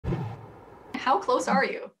How close are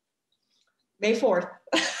you? May 4th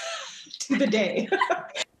to the day.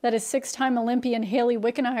 That is six-time Olympian Hayley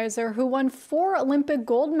Wickenheiser, who won 4 Olympic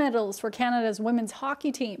gold medals for Canada's women's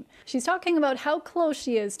hockey team. She's talking about how close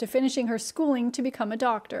she is to finishing her schooling to become a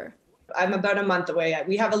doctor. I'm about a month away.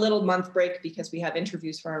 We have a little month break because we have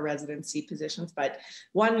interviews for our residency positions, but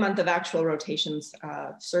 1 month of actual rotations,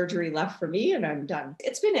 surgery left for me, and I'm done.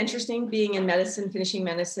 It's been interesting being in medicine, finishing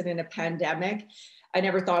medicine in a pandemic. I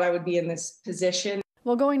never thought I would be in this position.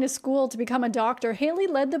 While going to school to become a doctor, Hayley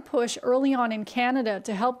led the push early on in Canada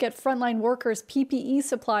to help get frontline workers PPE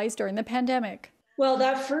supplies during the pandemic. Well,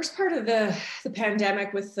 that first part of the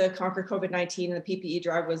pandemic with the Conquer COVID-19 and the PPE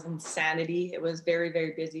drive was insanity. It was very,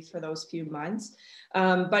 very busy for those few months.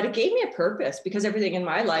 But it gave me a purpose because everything in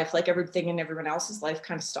my life, like everything in everyone else's life,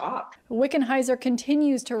 kind of stopped. Wickenheiser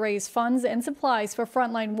continues to raise funds and supplies for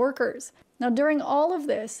frontline workers. Now, during all of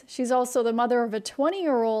this, she's also the mother of a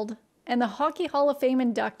 20-year-old, and the Hockey Hall of Fame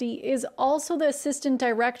inductee is also the assistant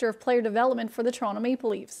director of player development for the Toronto Maple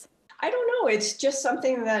Leafs. I don't know. It's just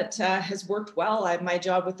something that has worked well. My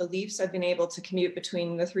job with the Leafs, I've been able to commute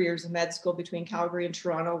between the 3 years of med school between Calgary and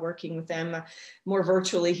Toronto, working with them more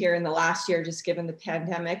virtually here in the last year, just given the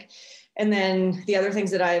pandemic. And then the other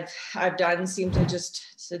things that I've done seem to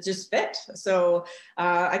just fit. So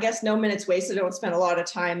I guess no minutes wasted. I don't spend a lot of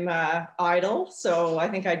time idle. So I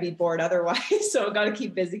think I'd be bored otherwise. So got to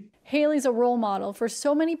keep busy. Hayley's a role model for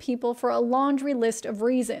so many people for a laundry list of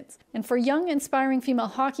reasons. And for young, inspiring female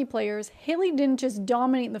hockey players, Hayley didn't just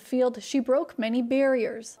dominate the field, she broke many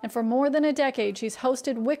barriers. And for more than a decade, she's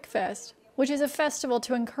hosted Wickfest, which is a festival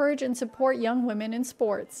to encourage and support young women in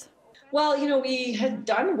sports. Well, you know, we had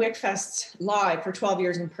done Wickfest live for 12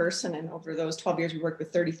 years in person, and over those 12 years, we worked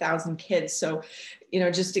with 30,000 kids. So, you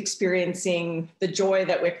know, just experiencing the joy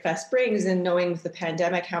that Wickfest brings and knowing with the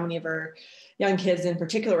pandemic how many of our young kids in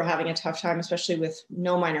particular were having a tough time, especially with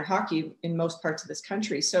no minor hockey in most parts of this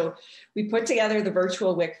country. So we put together the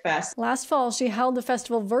virtual Wickfest. Last fall, she held the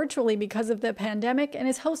festival virtually because of the pandemic and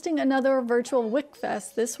is hosting another virtual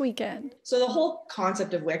Wickfest this weekend. So the whole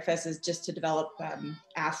concept of Wickfest is just to develop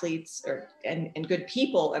athletes and good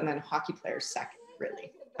people, and then hockey players second,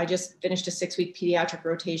 really. I just finished a 6-week pediatric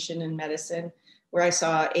rotation in medicine where I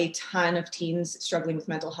saw a ton of teens struggling with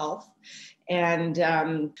mental health. And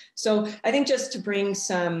so I think just to bring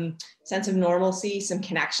some sense of normalcy, some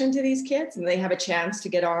connection to these kids, and they have a chance to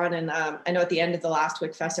get on. And I know at the end of the last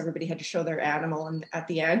Wickfest, everybody had to show their animal, and at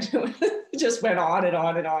the end, it just went on and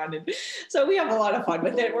on and on. And so we have a lot of fun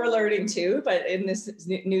with it. We're learning too, but in this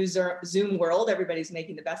new Zoom world, everybody's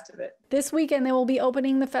making the best of it. This weekend, they will be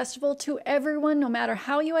opening the festival to everyone, no matter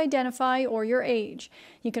how you identify or your age.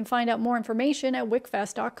 You can find out more information at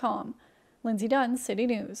wickfest.com. Lindsay Dunn, City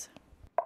News.